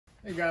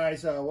Hey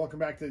guys, welcome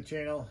back to the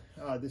channel.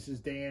 This is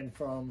Dan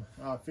from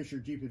Fisher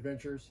Jeep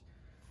Adventures.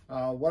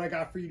 What I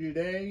got for you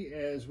today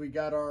is we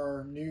got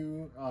our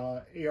new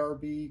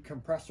ARB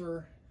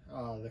compressor,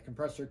 the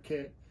compressor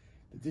kit,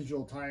 the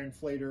digital tire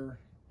inflator,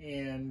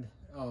 and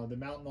the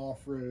mountain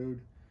off-road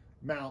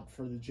mount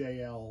for the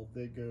JL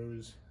that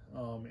goes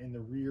in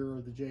the rear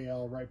of the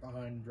JL right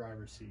behind the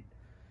driver's seat.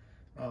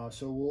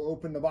 So we'll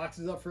open the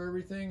boxes up for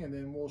everything and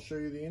then we'll show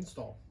you the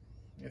install.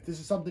 If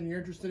this is something you're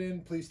interested in,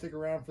 please stick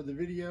around for the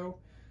video.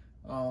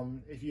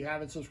 If you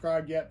haven't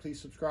subscribed yet, please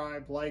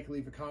subscribe, like,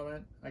 leave a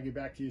comment. I get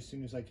back to you as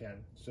soon as I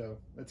can. So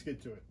let's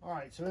get to it. All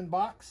right, so in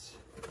box,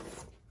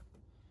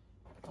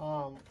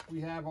 we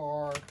have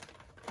our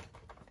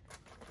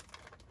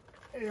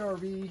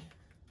ARB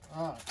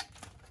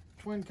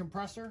twin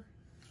compressor,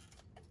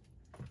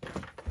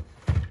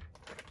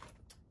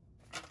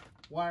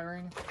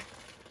 wiring,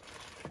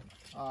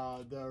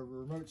 the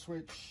remote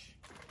switch,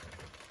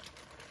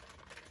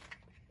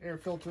 air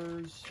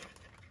filters,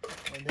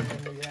 and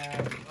then we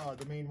have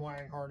the main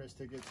wiring harness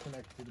that gets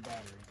connected to the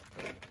battery.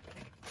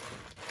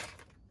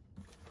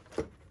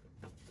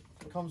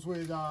 It comes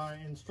with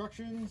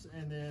instructions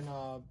and then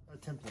a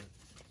template.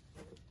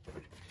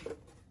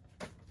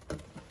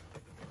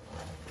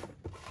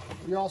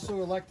 We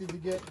also elected to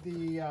get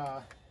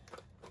the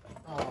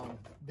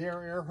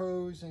their air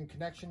hose and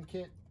connection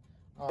kit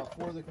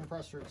for the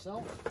compressor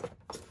itself,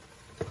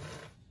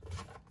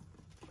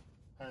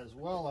 as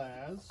well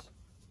as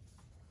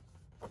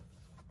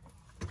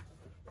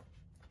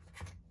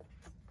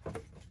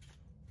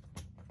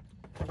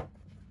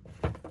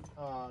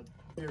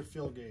air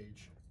fill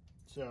gauge.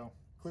 So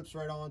clips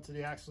right onto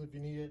the axle if you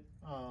need it,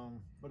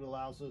 but it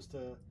allows us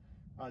to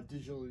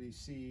digitally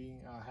see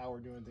how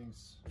we're doing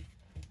things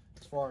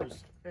as far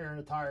as airing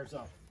the tires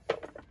up.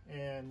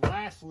 And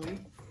lastly,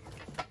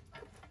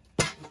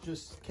 it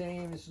just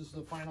came, this is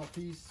the final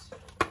piece.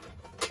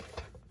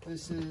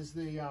 This is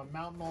the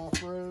mountain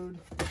off-road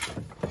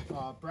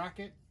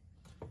bracket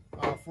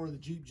for the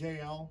Jeep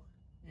JL.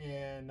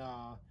 And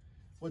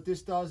what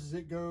this does is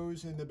it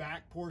goes in the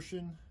back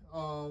portion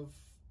of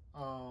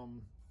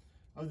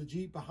the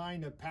Jeep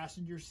behind the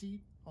passenger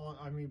seat,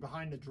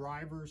 behind the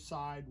driver's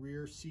side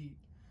rear seat.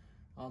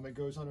 It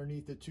goes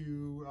underneath the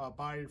two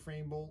body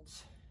frame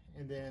bolts,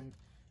 and then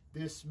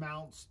this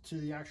mounts to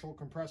the actual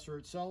compressor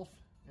itself,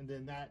 and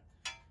then that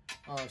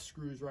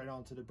screws right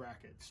onto the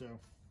bracket. So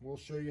we'll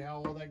show you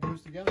how all that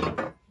goes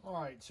together.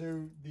 All right,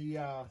 so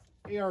the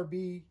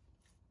ARB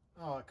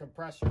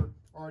compressor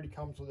already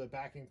comes with a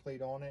backing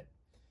plate on it,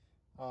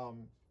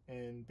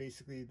 and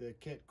basically the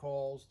kit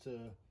calls to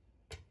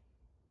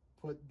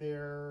put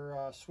their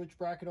switch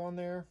bracket on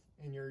there,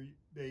 and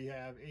they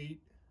have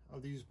 8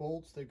 of these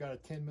bolts. They've got a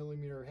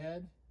 10mm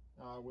head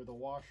with a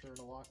washer and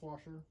a lock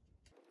washer.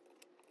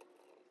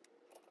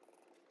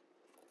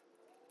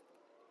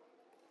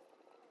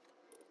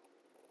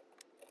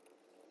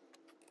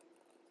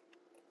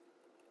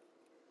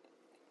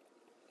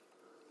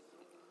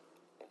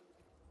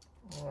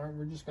 All right,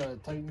 we're just gonna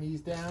tighten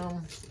these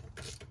down.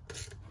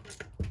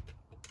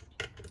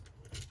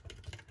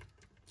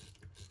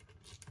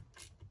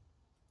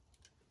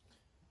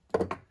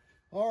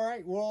 All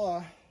right,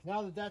 well,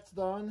 now that that's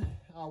done,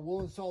 we'll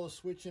install the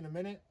switch in a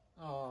minute.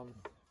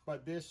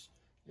 But this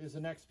is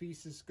the next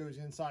piece. This goes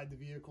inside the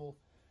vehicle.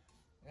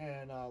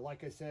 And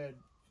like I said,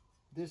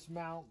 this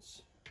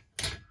mounts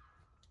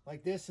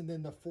like this, and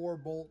then the 4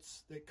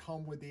 bolts that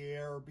come with the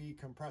ARB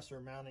compressor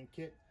mounting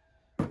kit,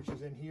 which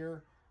is in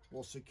here,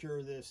 will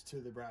secure this to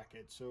the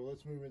bracket. So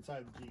let's move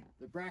inside the Jeep.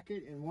 The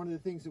bracket, and one of the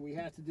things that we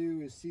have to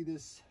do is see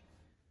this.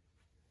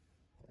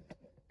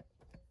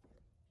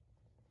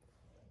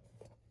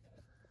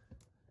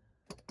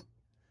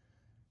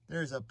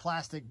 There's a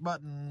plastic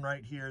button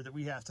right here that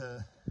we have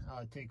to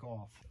take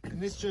off.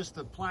 And it's just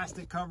the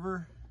plastic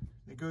cover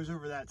that goes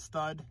over that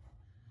stud.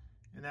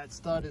 And that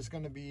stud is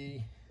going to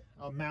be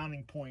a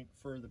mounting point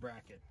for the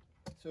bracket.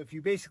 So if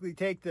you basically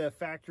take the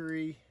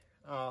factory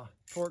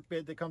torque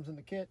bit that comes in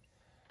the kit,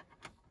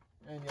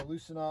 and you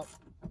loosen up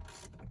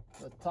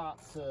the top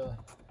to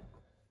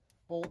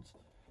bolts,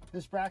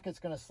 this bracket's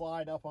going to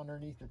slide up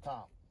underneath the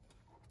top.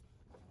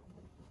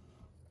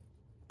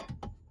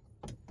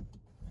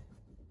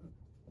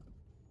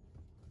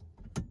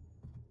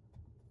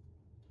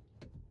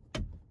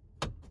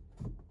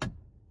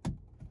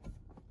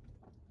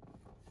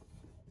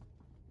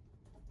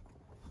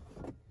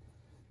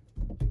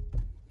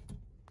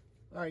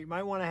 All right, you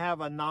might want to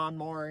have a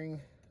non-marring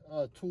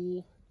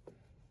tool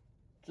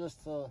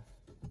just to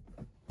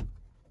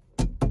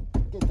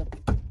get the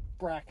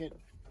bracket.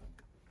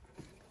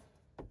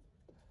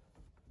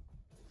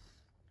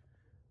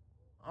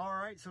 All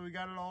right, so we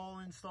got it all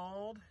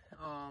installed.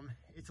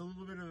 It's a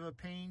little bit of a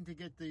pain to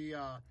get the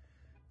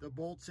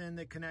bolts in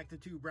that connect the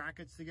 2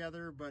 brackets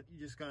together, but you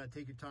just gotta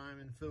take your time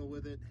and fiddle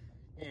with it.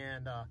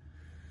 And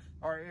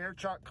our air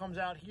chuck comes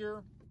out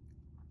here.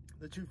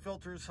 The 2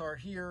 filters are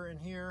here and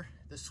here.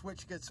 The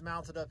switch gets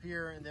mounted up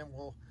here, and then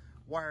we'll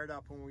wire it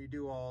up when we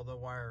do all the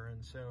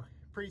wiring. So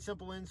pretty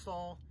simple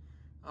install.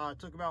 It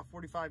took about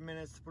 45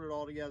 minutes to put it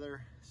all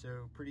together,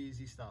 so pretty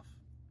easy stuff.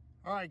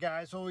 All right,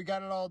 guys, well, we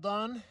got it all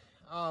done.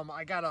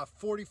 I got a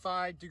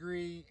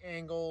 45-degree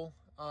angle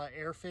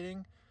air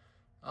fitting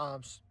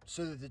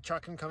so that the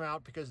chuck can come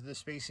out because of the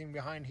spacing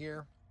behind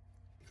here.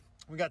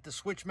 We got the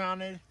switch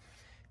mounted.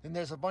 Then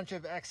there's a bunch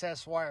of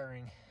excess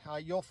wiring.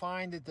 You'll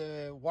find that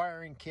the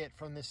wiring kit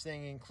from this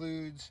thing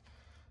includes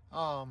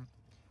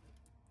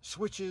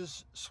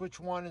switches, switch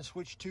 1 and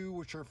switch 2,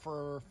 which are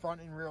for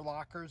front and rear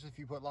lockers if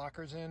you put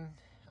lockers in.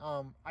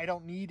 I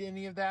don't need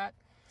any of that,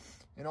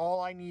 and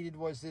all I needed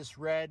was this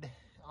red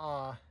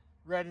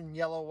and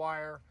yellow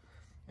wire,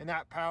 and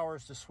that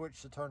powers the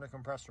switch to turn the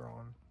compressor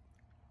on.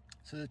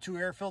 So the 2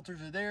 air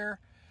filters are there,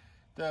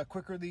 the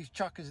quick release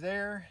chuck is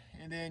there,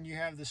 and then you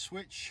have the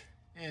switch,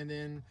 and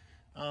then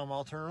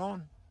I'll turn it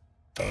on.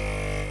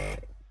 And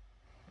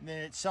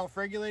then it's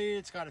self-regulated,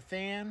 it's got a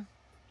fan,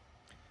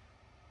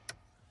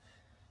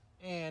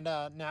 and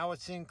now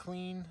it's in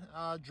clean,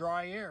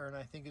 dry air, and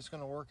I think it's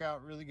going to work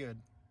out really good.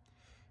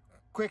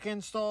 Quick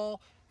install.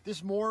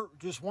 Just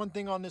one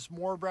thing on this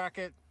Moore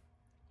bracket,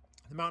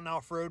 the Mountain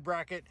Off-Road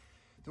bracket.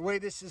 The way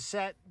this is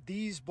set,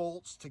 these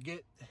bolts to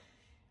get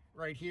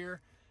right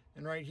here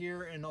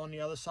and on the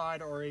other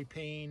side are a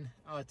pain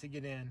to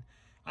get in.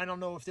 I don't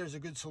know if there's a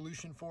good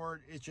solution for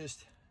it. It's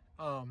just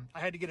I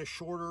had to get a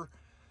shorter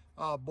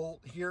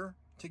bolt here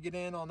to get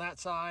in on that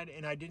side,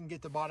 and I didn't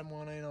get the bottom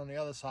one in on the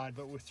other side,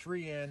 but with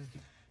 3 in,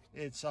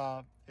 it's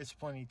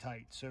plenty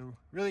tight. So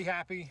really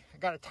happy. I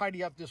got to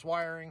tidy up this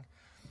wiring,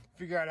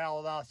 figure out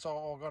how that's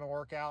all going to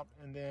work out,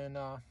 and then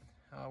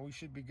we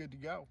should be good to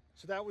go.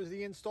 So that was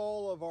the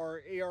install of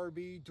our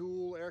ARB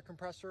dual air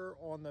compressor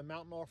on the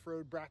Mountain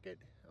Off-Road bracket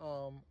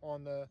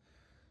on the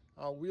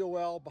wheel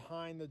well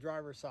behind the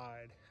driver's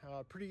side.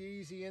 Pretty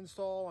easy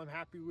install. I'm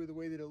happy with the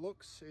way that it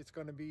looks. It's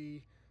going to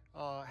be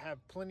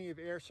have plenty of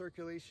air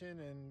circulation,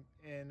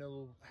 and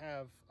it'll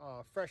have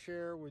fresh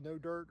air with no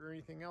dirt or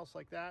anything else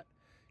like that.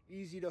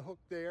 Easy to hook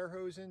the air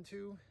hose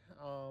into,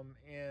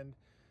 and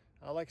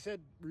like I said,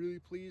 really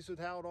pleased with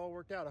how it all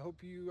worked out. I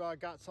hope you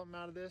got something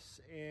out of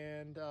this,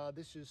 and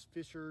this is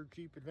Fisher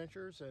Jeep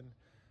Adventures, and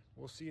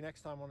we'll see you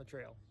next time on the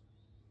trail.